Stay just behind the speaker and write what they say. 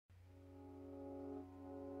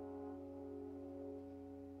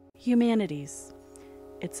Humanities.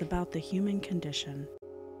 It's about the human condition.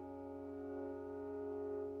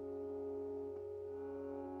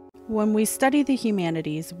 When we study the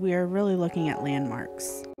humanities, we are really looking at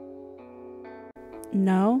landmarks.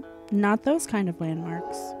 No, not those kind of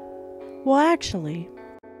landmarks. Well, actually,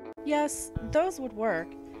 yes, those would work,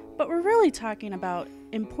 but we're really talking about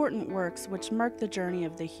important works which mark the journey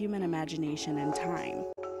of the human imagination in time,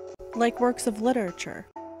 like works of literature,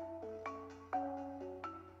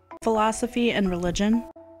 philosophy and religion,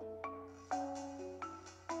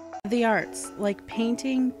 the arts, like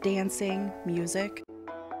painting, dancing, music,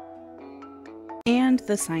 and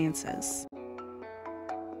the sciences.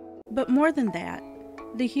 But more than that,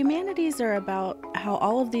 the humanities are about how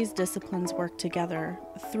all of these disciplines work together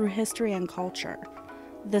through history and culture.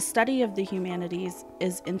 The study of the humanities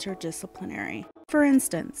is interdisciplinary. For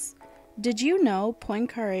instance, did you know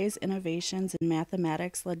Poincaré's innovations in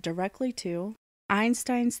mathematics led directly to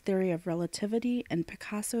Einstein's theory of relativity and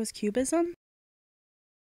Picasso's cubism?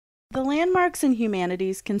 The landmarks in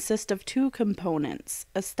humanities consist of two components,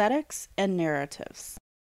 aesthetics and narratives.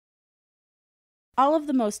 All of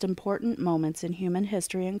the most important moments in human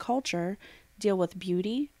history and culture deal with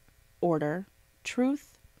beauty, order,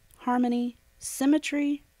 truth, harmony,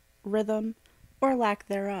 symmetry, rhythm, or lack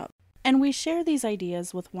thereof. And we share these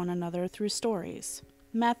ideas with one another through stories: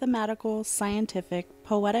 mathematical, scientific,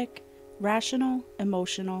 poetic, rational,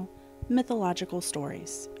 emotional, mythological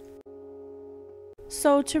stories.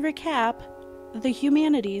 So to recap, the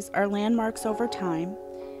humanities are landmarks over time,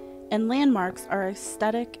 and landmarks are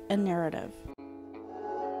aesthetic and narrative.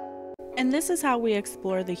 And this is how we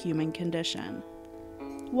explore the human condition.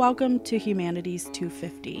 Welcome to Humanities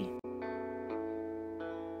 250.